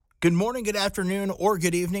Good morning, good afternoon, or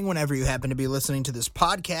good evening, whenever you happen to be listening to this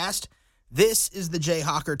podcast. This is the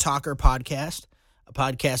Jayhawker Talker podcast, a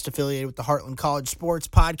podcast affiliated with the Heartland College Sports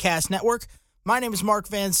Podcast Network. My name is Mark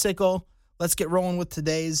Van Sickle. Let's get rolling with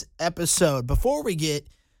today's episode. Before we get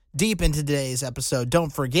deep into today's episode,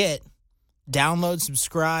 don't forget, download,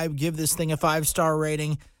 subscribe, give this thing a 5-star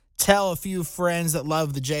rating, tell a few friends that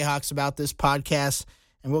love the Jayhawks about this podcast,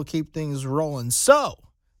 and we'll keep things rolling. So,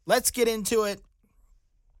 let's get into it.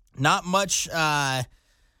 Not much going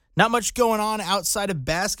on outside of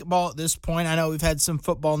basketball at this point. I know we've had some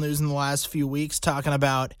football news in the last few weeks talking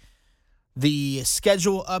about the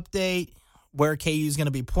schedule update, where KU is going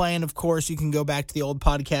to be playing. Of course, you can go back to the old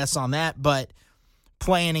podcasts on that, but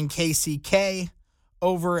playing in KCK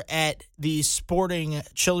over at the Sporting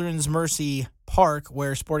Children's Mercy Park,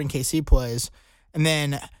 where Sporting KC plays, and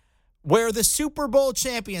then where the Super Bowl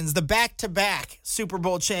champions, the back-to-back Super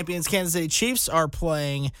Bowl champions, Kansas City Chiefs, are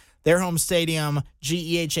playing their home stadium,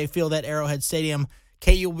 GEHA Field at Arrowhead Stadium.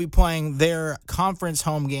 KU will be playing their conference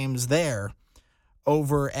home games there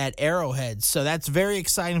over at Arrowhead. So that's very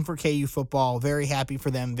exciting for KU football. Very happy for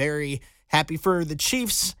them. Very happy for the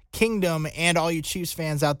Chiefs Kingdom and all you Chiefs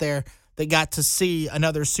fans out there that got to see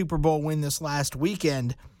another Super Bowl win this last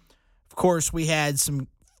weekend. Of course, we had some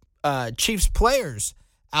Chiefs players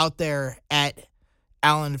out there at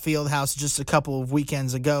Allen Fieldhouse just a couple of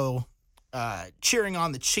weekends ago, cheering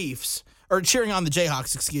on the Chiefs, or cheering on the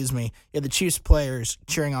Jayhawks, excuse me. Yeah, the Chiefs players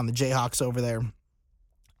cheering on the Jayhawks over there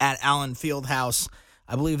at Allen Fieldhouse.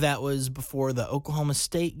 I believe that was before the Oklahoma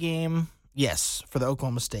State game. Yes, for the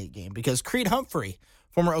Oklahoma State game, because Creed Humphrey,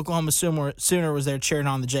 former Oklahoma Sooner, was there cheering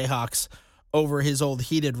on the Jayhawks over his old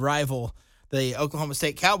heated rival, the Oklahoma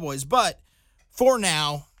State Cowboys. But for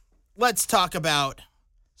now, let's talk about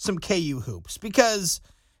some KU hoops, because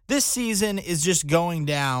this season is just going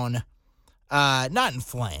down, not in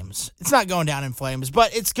flames. It's not going down in flames,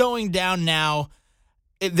 but it's going down now.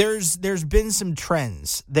 There's been some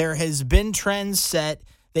trends. There has been trends set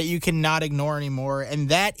that you cannot ignore anymore, and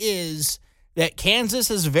that is that Kansas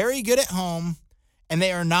is very good at home, and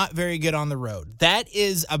they are not very good on the road. That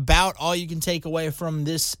is about all you can take away from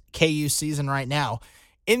this KU season right now.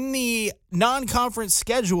 In the non-conference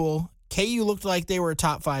schedule, KU looked like they were a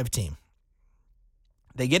top 5 team.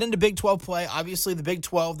 They get into Big 12 play. Obviously, the Big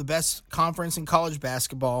 12, the best conference in college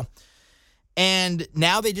basketball. And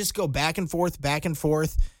now they just go back and forth, back and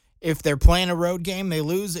forth. If they're playing a road game, they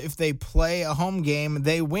lose. If they play a home game,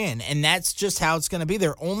 they win. And that's just how it's going to be.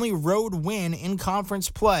 Their only road win in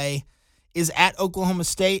conference play is at Oklahoma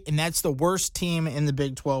State, and that's the worst team in the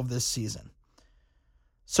Big 12 this season.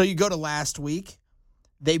 So you go to last week.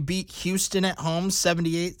 They beat Houston at home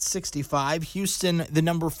 78-65. Houston, the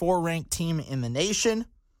number 4 ranked team in the nation.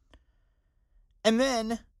 And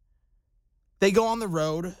then they go on the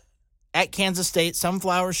road at Kansas State,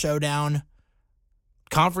 Sunflower Showdown,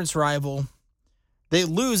 conference rival. They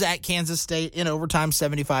lose at Kansas State in overtime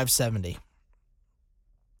 75-70.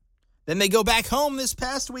 Then they go back home this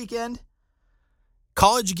past weekend.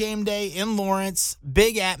 College game day in Lawrence.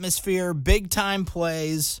 Big atmosphere, big time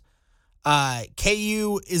plays.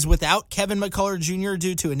 KU is without Kevin McCullough Jr.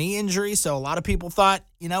 due to a knee injury, so a lot of people thought,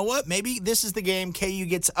 you know what, maybe this is the game KU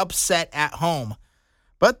gets upset at home.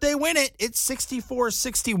 But they win it. It's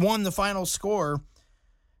 64-61, the final score.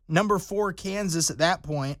 Number 4 Kansas at that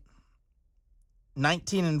point,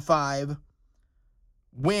 19-5,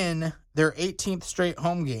 win their 18th straight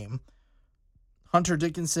home game. Hunter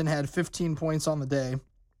Dickinson had 15 points on the day.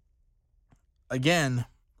 Again,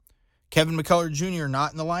 Kevin McCullough Jr.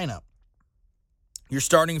 not in the lineup. Your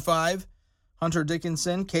starting 5, Hunter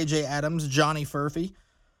Dickinson, KJ Adams, Johnny Furphy,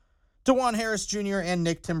 DeJuan Harris Jr., and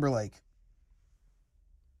Nick Timberlake.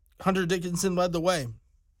 Hunter Dickinson led the way,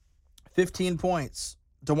 15 points.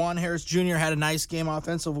 DeJuan Harris Jr. had a nice game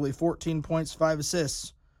offensively, 14 points, 5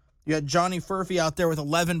 assists. You had Johnny Furphy out there with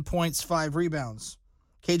 11 points, 5 rebounds.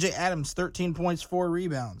 KJ Adams, 13 points, 4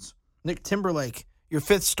 rebounds. Nick Timberlake, your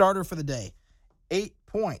 5th starter for the day, 8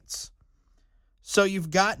 points. So you've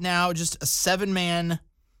got now just a 7-man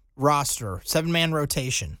roster, 7-man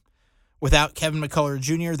rotation. Without Kevin McCullough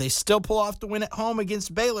Jr., they still pull off the win at home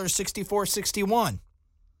against Baylor, 64-61.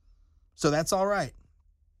 So that's all right.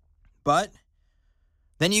 But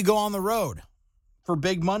then you go on the road for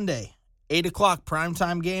Big Monday, 8 o'clock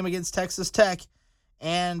primetime game against Texas Tech,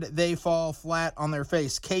 and they fall flat on their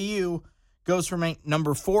face. KU goes from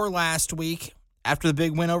number 4 last week after the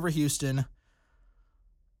big win over Houston.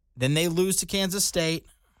 Then they lose to Kansas State.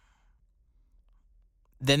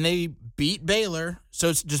 Then they beat Baylor. So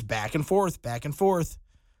it's just back and forth, back and forth.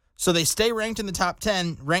 So they stay ranked in the top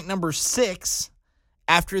 10, ranked number 6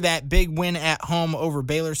 After that big win at home over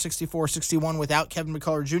Baylor 64-61 without Kevin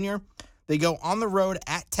McCullar Jr., they go on the road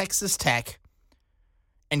at Texas Tech.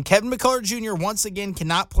 And Kevin McCullar Jr. once again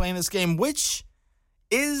cannot play in this game, which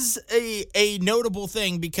is a notable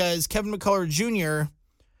thing because Kevin McCullar Jr.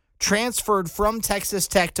 transferred from Texas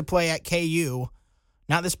Tech to play at KU,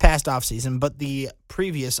 not this past offseason, but the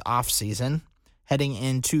previous offseason, heading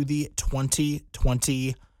into the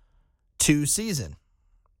 2022 season.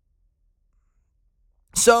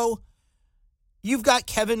 So, you've got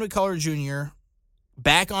Kevin McCullar Jr.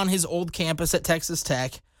 back on his old campus at Texas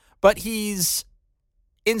Tech, but he's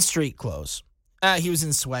in street clothes. He was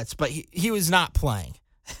in sweats, but he was not playing.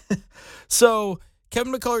 So,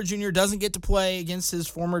 Kevin McCullar Jr. doesn't get to play against his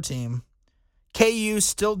former team. KU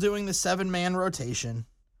still doing the 7-man rotation.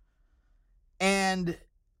 And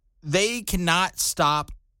they cannot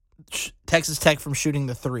stop Texas Tech from shooting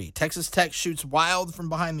the three. Texas Tech shoots wild from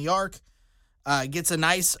behind the arc. Gets a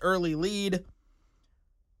nice early lead,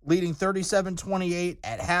 leading 37-28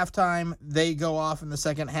 at halftime. They go off in the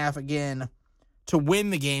second half again to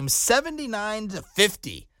win the game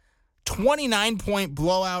 79-50. 29-point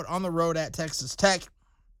blowout on the road at Texas Tech.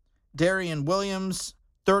 Darian Williams,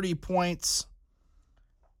 30 points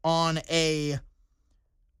on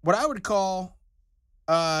what I would call,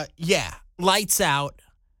 lights out,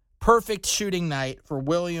 perfect shooting night for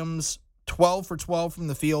Williams. 12 for 12 from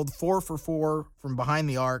the field, 4 for 4 from behind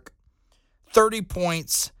the arc, 30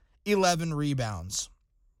 points, 11 rebounds.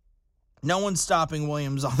 No one's stopping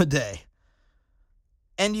Williams on the day.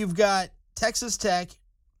 And you've got Texas Tech,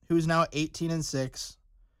 who's now 18-6,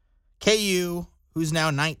 KU, who's now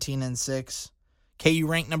 19-6. KU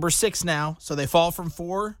ranked number 6 now, so they fall from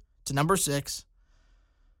 4 to number 6.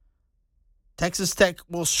 Texas Tech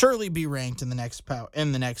will surely be ranked in the next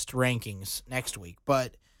rankings next week,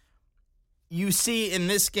 but you see in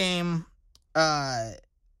this game, the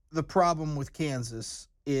problem with Kansas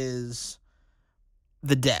is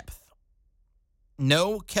the depth.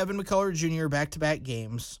 No Kevin McCullar Jr. back-to-back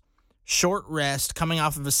games. Short rest coming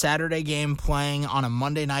off of a Saturday game playing on a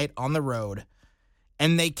Monday night on the road.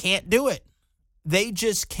 And they can't do it. They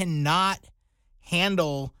just cannot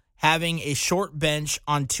handle having a short bench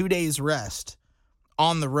on 2 days rest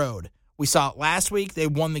on the road. We saw it last week. They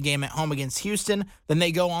won the game at home against Houston. Then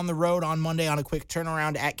they go on the road on Monday on a quick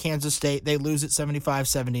turnaround at Kansas State. They lose it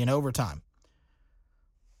 75-70 in overtime.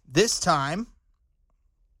 This time,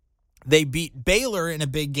 they beat Baylor in a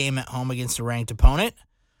big game at home against a ranked opponent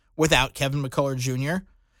without Kevin McCullar Jr.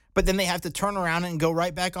 But then they have to turn around and go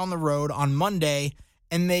right back on the road on Monday,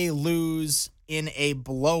 and they lose in a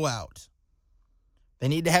blowout. They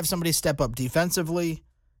need to have somebody step up defensively.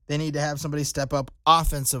 They need to have somebody step up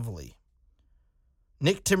offensively.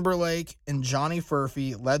 Nick Timberlake and Johnny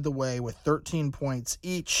Furphy led the way with 13 points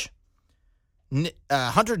each.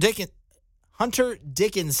 Hunter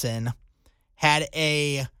Dickinson had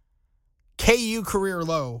a KU career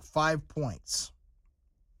low, 5 points.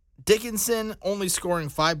 Dickinson only scoring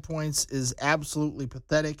 5 points is absolutely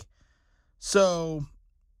pathetic. So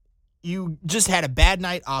you just had a bad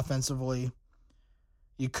night offensively.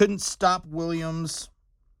 You couldn't stop Williams.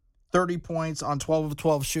 30 points on 12 of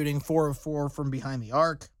 12 shooting, 4 of 4 from behind the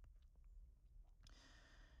arc.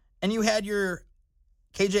 And you had your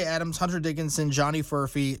KJ Adams, Hunter Dickinson, Johnny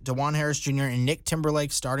Furphy, DeJuan Harris Jr., and Nick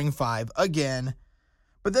Timberlake starting 5 again.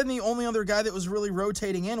 But then the only other guy that was really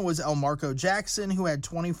rotating in was Elmarco Jackson, who had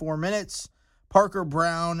 24 minutes. Parker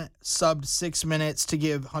Brown subbed 6 minutes to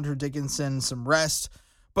give Hunter Dickinson some rest.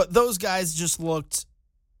 But those guys just looked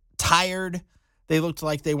tired. They looked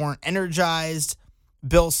like they weren't energized.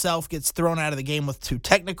 Bill Self gets thrown out of the game with 2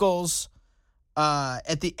 technicals.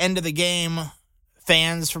 At the end of the game,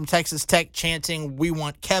 fans from Texas Tech chanting, "We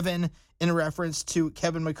want Kevin," in reference to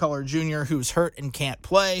Kevin McCullar Jr., who's hurt and can't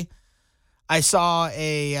play. I saw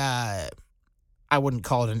I wouldn't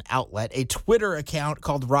call it an outlet, a Twitter account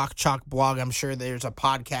called Rock Chalk Blog. I'm sure there's a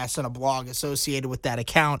podcast and a blog associated with that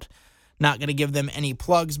account. Not going to give them any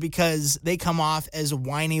plugs because they come off as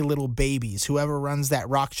whiny little babies. Whoever runs that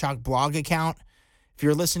Rock Chalk Blog account, if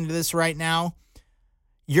you're listening to this right now,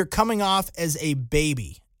 you're coming off as a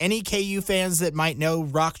baby. Any KU fans that might know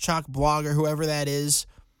Rock Chalk Blog or whoever that is,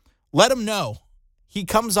 let them know. He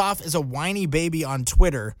comes off as a whiny baby on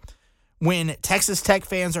Twitter when Texas Tech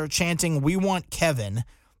fans are chanting, "We want Kevin."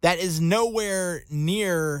 That is nowhere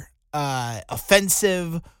near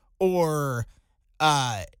offensive or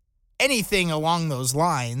anything along those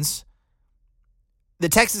lines. The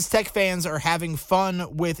Texas Tech fans are having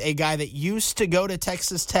fun with a guy that used to go to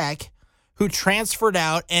Texas Tech who transferred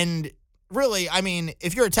out. And really, I mean,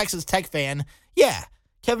 if you're a Texas Tech fan, yeah,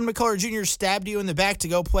 Kevin McCullough Jr. stabbed you in the back to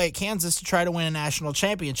go play at Kansas to try to win a national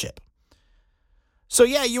championship. So,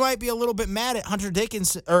 yeah, you might be a little bit mad at Hunter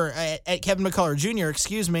Dickinson, or at Kevin McCullough Jr.,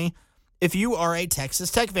 if you are a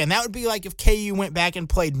Texas Tech fan. That would be like if KU went back and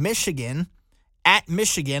played Michigan at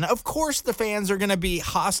Michigan. Of course the fans are going to be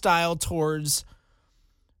hostile towards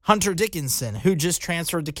Hunter Dickinson, who just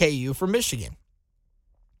transferred to KU from Michigan.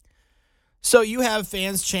 So you have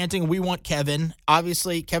fans chanting, "We want Kevin."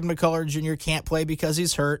 Obviously, Kevin McCullough Jr. can't play because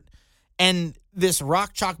he's hurt. And this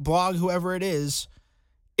Rock Chalk blog, whoever it is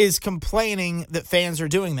complaining that fans are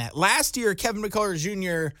doing that. Last year, Kevin McCullough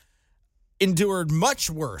Jr. endured much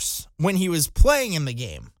worse when he was playing in the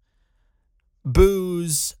game.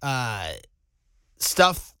 Boos,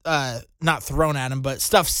 stuff not thrown at him, but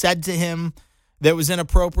stuff said to him that was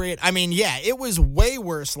inappropriate. I mean, yeah, it was way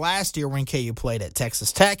worse last year when KU played at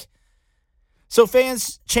Texas Tech. So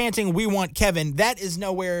fans chanting, "We want Kevin," that is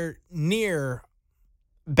nowhere near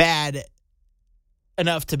bad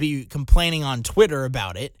enough to be complaining on Twitter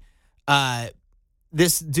about it.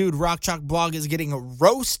 This dude, Rock Chalk Blog, is getting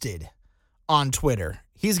roasted on Twitter.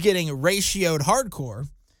 He's getting ratioed hardcore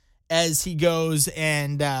as he goes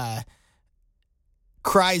and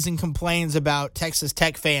cries and complains about Texas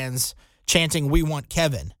Tech fans chanting, "We want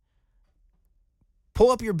Kevin." Pull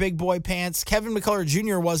up your big boy pants. Kevin McCullough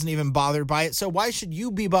Jr. wasn't even bothered by it, so why should you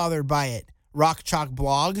be bothered by it? Rock Chalk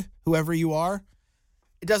Blog, whoever you are.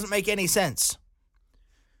 It doesn't make any sense.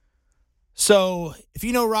 So if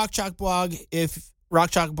you know Rock Chalk Blog,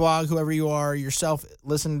 whoever you are, yourself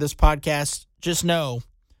listening to this podcast, just know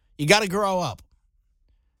you got to grow up.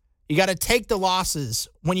 You got to take the losses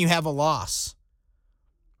when you have a loss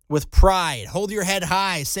with pride. Hold your head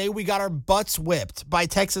high. Say we got our butts whipped by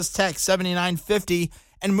Texas Tech 79-50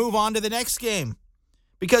 and move on to the next game.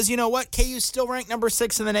 Because you know what? KU's still ranked number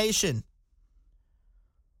 6 in the nation.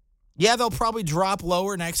 Yeah, they'll probably drop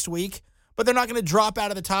lower next week, but they're not going to drop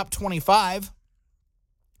out of the top 25.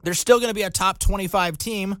 They're still going to be a top 25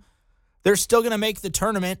 team. They're still going to make the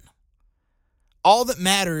tournament. All that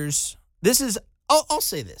matters, I'll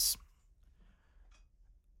say this.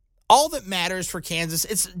 All that matters for Kansas,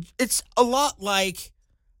 it's a lot like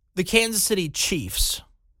the Kansas City Chiefs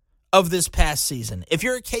of this past season. If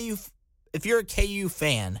you're a KU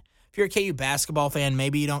fan, if you're a KU basketball fan,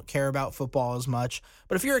 maybe you don't care about football as much.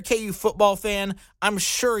 But if you're a KU football fan, I'm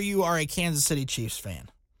sure you are a Kansas City Chiefs fan.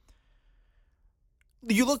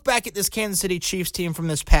 You look back at this Kansas City Chiefs team from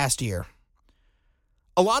this past year.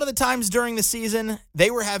 A lot of the times during the season, they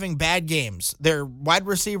were having bad games. Their wide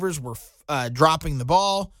receivers were dropping the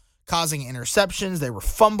ball, causing interceptions. They were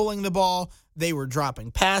fumbling the ball. They were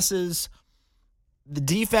dropping passes. The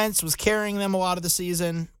defense was carrying them a lot of the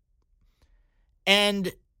season.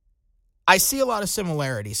 And I see a lot of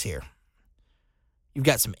similarities here. You've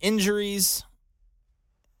got some injuries.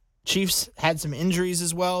 Chiefs had some injuries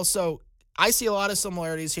as well. So I see a lot of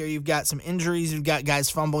similarities here. You've got some injuries. You've got guys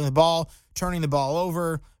fumbling the ball, turning the ball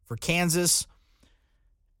over for Kansas.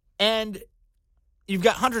 And you've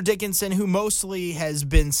got Hunter Dickinson, who mostly has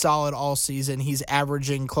been solid all season. He's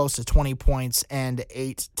averaging close to 20 points and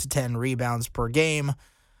 8 to 10 rebounds per game.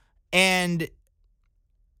 And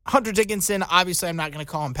Hunter Dickinson, obviously I'm not going to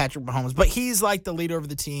call him Patrick Mahomes, but he's like the leader of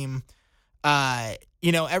the team.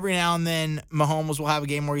 Every now and then Mahomes will have a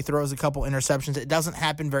game where he throws a couple interceptions. It doesn't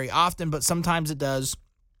happen very often, but sometimes it does.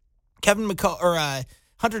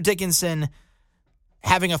 Hunter Dickinson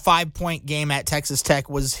having a 5-point game at Texas Tech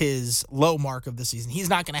was his low mark of the season. He's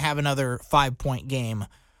not going to have another 5-point game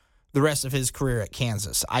the rest of his career at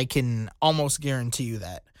Kansas. I can almost guarantee you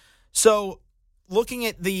that. So looking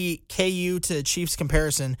at the KU to Chiefs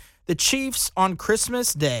comparison, the Chiefs on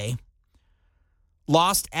Christmas Day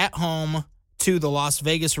lost at home to the Las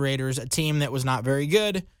Vegas Raiders, a team that was not very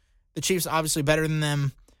good. The Chiefs obviously better than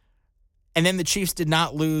them. And then the Chiefs did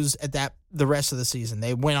not lose at the rest of the season.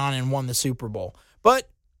 They went on and won the Super Bowl. But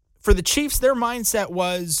for the Chiefs, their mindset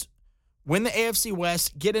was win the AFC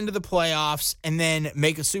West, get into the playoffs, and then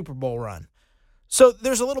make a Super Bowl run. So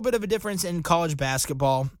there's a little bit of a difference in college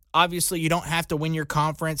basketball. Obviously, you don't have to win your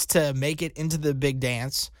conference to make it into the big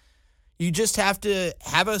dance. You just have to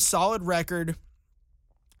have a solid record,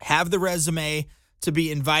 have the resume to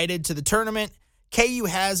be invited to the tournament. KU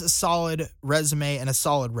has a solid resume and a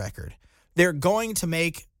solid record. They're going to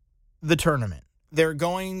make the tournament. They're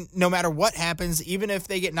going, no matter what happens, even if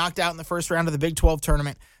they get knocked out in the first round of the Big 12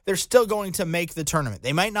 tournament, they're still going to make the tournament.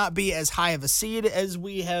 They might not be as high of a seed as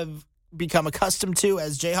we have become accustomed to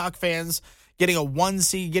as Jayhawk fans, getting a 1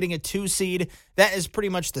 seed, getting a 2 seed. That is pretty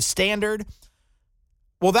much the standard.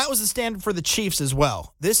 Well, that was the standard for the Chiefs as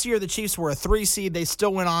well. This year, the Chiefs were a 3 seed. They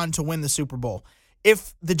still went on to win the Super Bowl.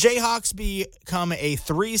 If the Jayhawks become a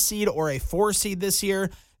 3 seed or a 4 seed this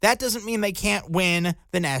year, that doesn't mean they can't win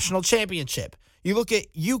the national championship. You look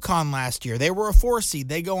at UConn last year. They were a 4 seed.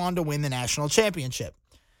 They go on to win the national championship.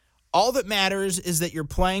 All that matters is that you're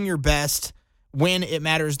playing your best when it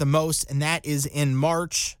matters the most, and that is in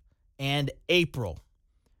March and April,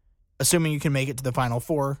 assuming you can make it to the Final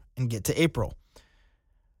Four and get to April.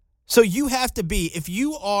 So you have to be, if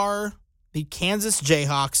you are the Kansas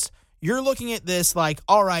Jayhawks, you're looking at this like,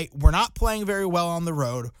 all right, we're not playing very well on the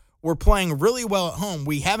road. We're playing really well at home.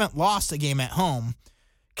 We haven't lost a game at home.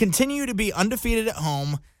 Continue to be undefeated at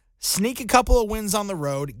home, sneak a couple of wins on the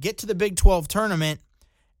road, get to the Big 12 tournament,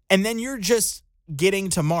 and then you're just getting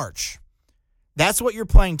to March. That's what you're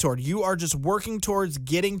playing toward. You are just working towards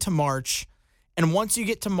getting to March, and once you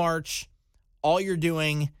get to March, all you're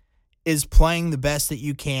doing is playing the best that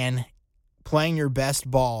you can, playing your best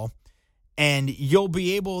ball, and you'll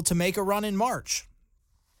be able to make a run in March.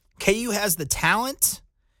 KU has the talent.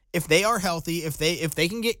 If they are healthy, if they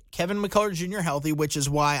can get Kevin McCullough Jr. healthy, which is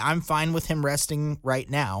why I'm fine with him resting right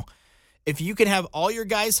now. If you can have all your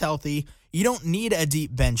guys healthy, you don't need a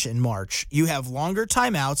deep bench in March. You have longer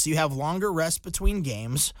timeouts. You have longer rest between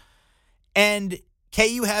games. And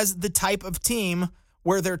KU has the type of team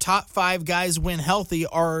where their top 5 guys, when healthy,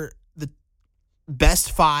 are the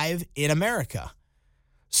best 5 in America.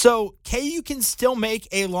 So KU can still make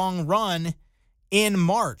a long run in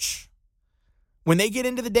March. When they get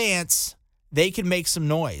into the dance, they can make some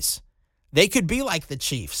noise. They could be like the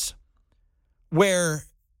Chiefs, where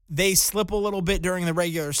they slip a little bit during the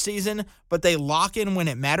regular season, but they lock in when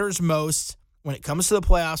it matters most. When it comes to the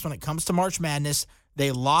playoffs, when it comes to March Madness, they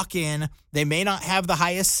lock in. They may not have the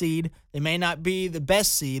highest seed. They may not be the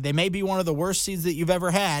best seed. They may be one of the worst seeds that you've ever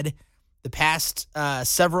had the past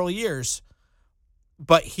several years.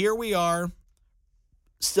 But here we are,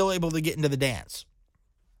 still able to get into the dance.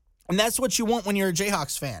 And that's what you want when you're a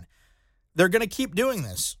Jayhawks fan. They're going to keep doing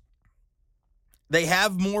this. They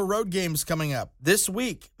have more road games coming up this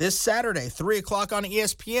week, this Saturday, 3 o'clock on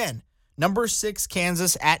ESPN. Number 6,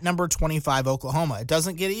 Kansas at number 25, Oklahoma. It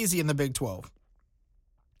doesn't get easy in the Big 12.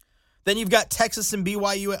 Then you've got Texas and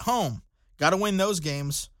BYU at home. Got to win those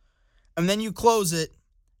games. And then you close it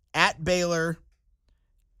at Baylor,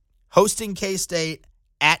 hosting K-State,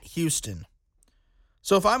 at Houston.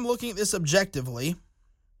 So if I'm looking at this objectively,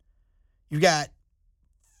 you've got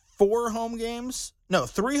 3 home games,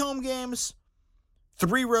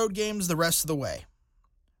 3 road games the rest of the way.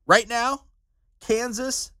 Right now,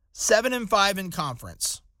 Kansas, 7-5 in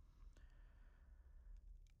conference.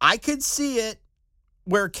 I could see it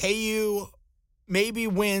where KU maybe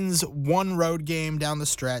wins 1 road game down the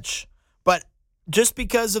stretch, but just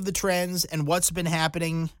because of the trends and what's been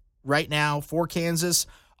happening right now for Kansas,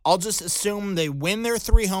 I'll just assume they win their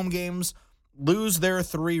 3 home games, lose their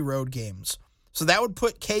 3 road games. So that would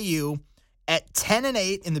put KU at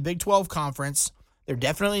 10-8 in the Big 12 conference. They're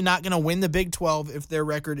definitely not going to win the Big 12 if their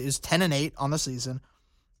record is 10-8 on the season.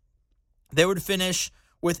 They would finish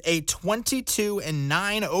with a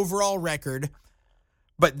 22-9 overall record,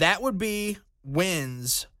 but that would be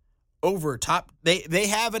wins over top. They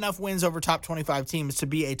have enough wins over top 25 teams to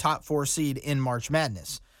be a top 4 seed in March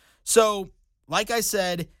Madness. So, like I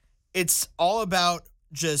said, it's all about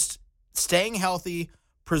just staying healthy,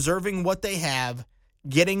 preserving what they have,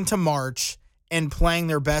 getting to March, and playing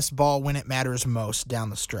their best ball when it matters most down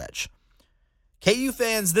the stretch. KU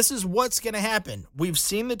fans, this is what's going to happen. We've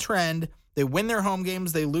seen the trend. They win their home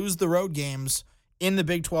games. They lose the road games in the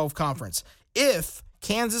Big 12 Conference. If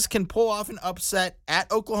Kansas can pull off an upset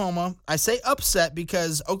at Oklahoma, I say upset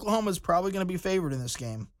because Oklahoma is probably going to be favored in this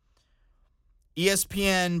game.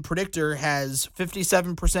 ESPN predictor has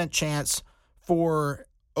 57% chance for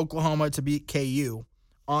Oklahoma to beat KU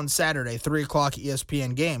on Saturday, 3 o'clock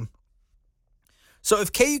ESPN game. So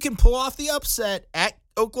if KU can pull off the upset at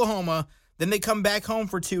Oklahoma, then they come back home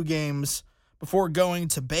for 2 games before going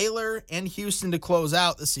to Baylor and Houston to close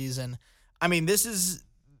out the season. I mean, this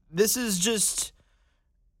is just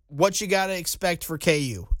what you got to expect for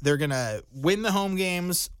KU. They're going to win the home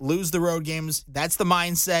games, lose the road games. That's the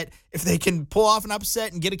mindset. If they can pull off an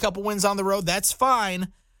upset and get a couple wins on the road, that's fine.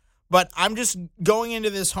 But I'm just going into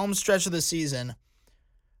this home stretch of the season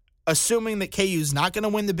assuming that KU's not going to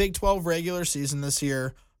win the Big 12 regular season this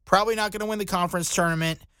year, probably not going to win the conference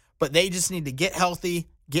tournament, but they just need to get healthy,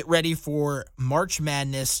 get ready for March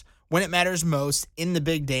Madness when it matters most in the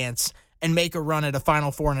big dance, and make a run at a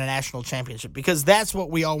Final Four and a national championship, because that's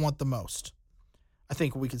what we all want the most. I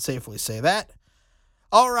think we can safely say that.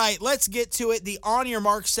 All right, let's get to it. The On Your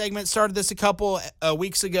Mark segment started this a couple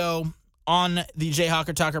weeks ago on the Jay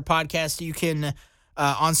Hocker Talker podcast. You can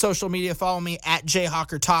On social media, follow me at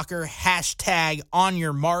JayHawkerTalker. Hashtag on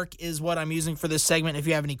your mark is what I'm using for this segment. If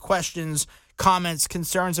you have any questions, comments,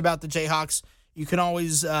 concerns about the Jayhawks, you can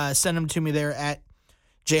always send them to me there at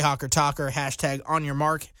JayHawkerTalker. Hashtag on your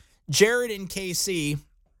mark. Jared in KC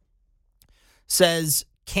says,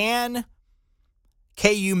 can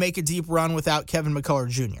KU make a deep run without Kevin McCullough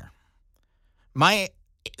Jr.? My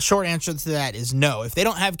short answer to that is no. If they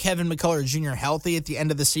don't have Kevin McCullough Jr. healthy at the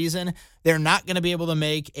end of the season, they're not going to be able to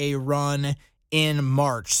make a run in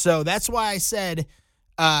March. So that's why I said,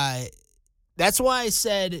 get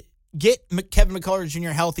Kevin McCullough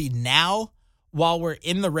Jr. healthy now while we're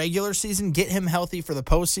in the regular season. Get him healthy for the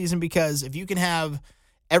postseason, because if you can have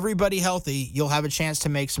everybody healthy, you'll have a chance to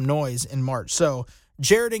make some noise in March. So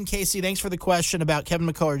Jared and Casey, thanks for the question about Kevin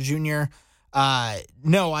McCullough Jr.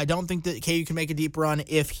 No, I don't think that KU can make a deep run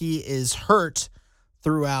if he is hurt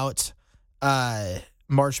throughout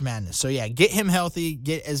March Madness. So, yeah, get him healthy.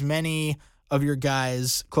 Get as many of your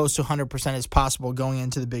guys close to 100% as possible going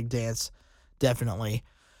into the big dance. Definitely.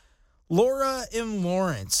 Laura in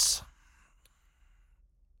Lawrence.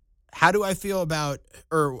 How do I feel about,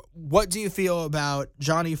 or what do you feel about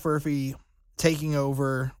Johnny Furphy taking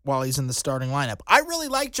over while he's in the starting lineup? I really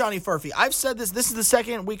like Johnny Furphy. I've said this. This is the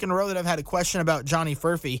second week in a row that I've had a question about Johnny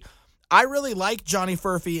Furphy. I really like Johnny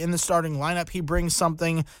Furphy in the starting lineup. He brings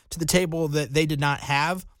something to the table that they did not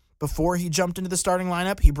have before he jumped into the starting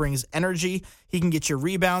lineup. He brings energy. He can get you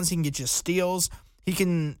rebounds. He can get you steals. He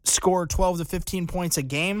can score 12 to 15 points a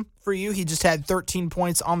game for you. He just had 13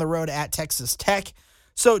 points on the road at Texas Tech.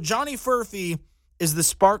 So Johnny Furphy is the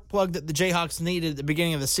spark plug that the Jayhawks needed at the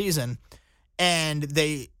beginning of the season, and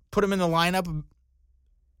they put him in the lineup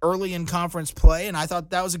early in conference play, and I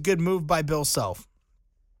thought that was a good move by Bill Self.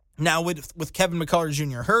 Now, with Kevin McCullough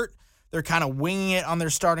Jr. hurt, they're kind of winging it on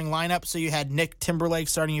their starting lineup. So you had Nick Timberlake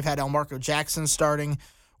starting, you've had Elmarco Jackson starting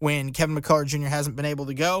when Kevin McCullough Jr. hasn't been able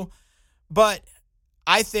to go. But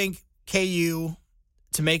I think KU,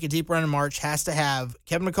 to make a deep run in March, has to have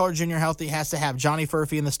Kevin McCullough Jr. healthy, has to have Johnny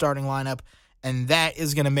Furphy in the starting lineup, and that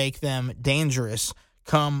is going to make them dangerous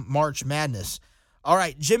come March Madness. All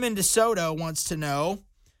right, Jim in DeSoto wants to know,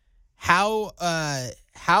 how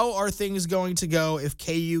are things going to go if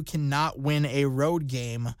KU cannot win a road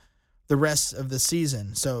game the rest of the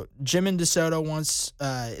season? So Jim in DeSoto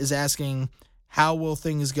is asking, how will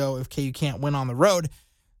things go if KU can't win on the road?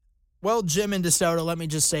 Well, Jim in DeSoto, let me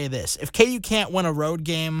just say this. If KU can't win a road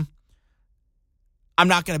game, I'm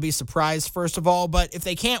not going to be surprised, first of all. But if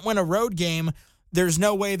they can't win a road game, there's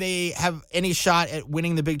no way they have any shot at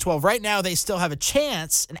winning the Big 12. Right now, they still have a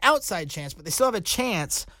chance, an outside chance, but they still have a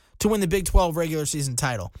chance to win the Big 12 regular season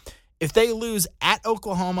title. If they lose at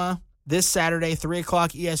Oklahoma this Saturday, 3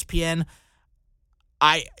 o'clock ESPN,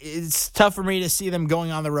 it's tough for me to see them going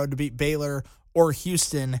on the road to beat Baylor or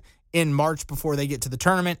Houston in March before they get to the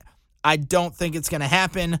tournament. I don't think it's going to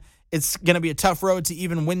happen. It's going to be a tough road to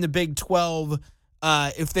even win the Big 12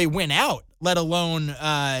 if they win out, let alone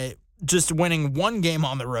just winning one game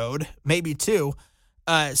on the road, maybe two.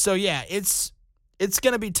 So, yeah, it's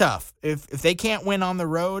going to be tough. If they can't win on the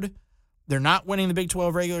road, they're not winning the Big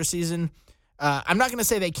 12 regular season. I'm not going to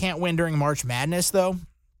say they can't win during March Madness, though,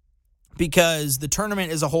 because the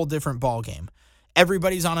tournament is a whole different ballgame.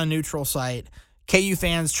 Everybody's on a neutral site. KU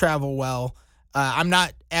fans travel well. I'm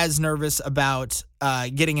not as nervous about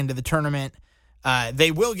getting into the tournament.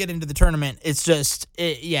 They will get into the tournament. It's just,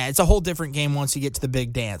 it's a whole different game once you get to the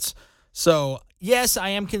big dance. So, yes, I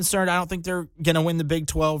am concerned. I don't think they're going to win the Big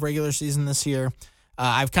 12 regular season this year.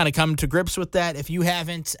 I've kind of come to grips with that. If you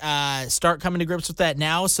haven't, start coming to grips with that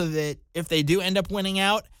now, so that if they do end up winning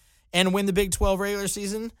out and win the Big 12 regular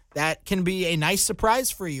season, that can be a nice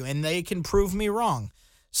surprise for you, and they can prove me wrong.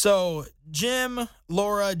 So, Jim,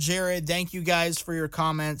 Laura, Jared, thank you guys for your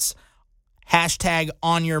comments. Hashtag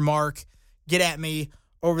on your mark. Get at me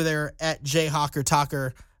over there at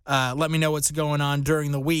JayHawkerTalker. Let me know what's going on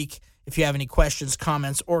during the week if you have any questions,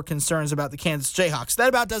 comments, or concerns about the Kansas Jayhawks. That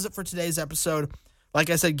about does it for today's episode. Like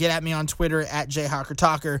I said, get at me on Twitter at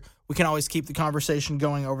JayHawkerTalker. We can always keep the conversation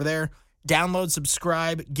going over there. Download,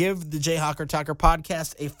 subscribe, give the JayHawkerTalker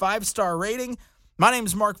podcast a 5-star rating. My name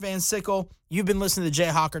is Mark Van Sickle. You've been listening to the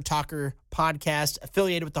JayHawkerTalker podcast,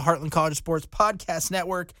 affiliated with the Heartland College Sports Podcast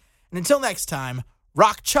Network. And until next time,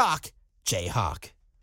 rock chalk, Jayhawk.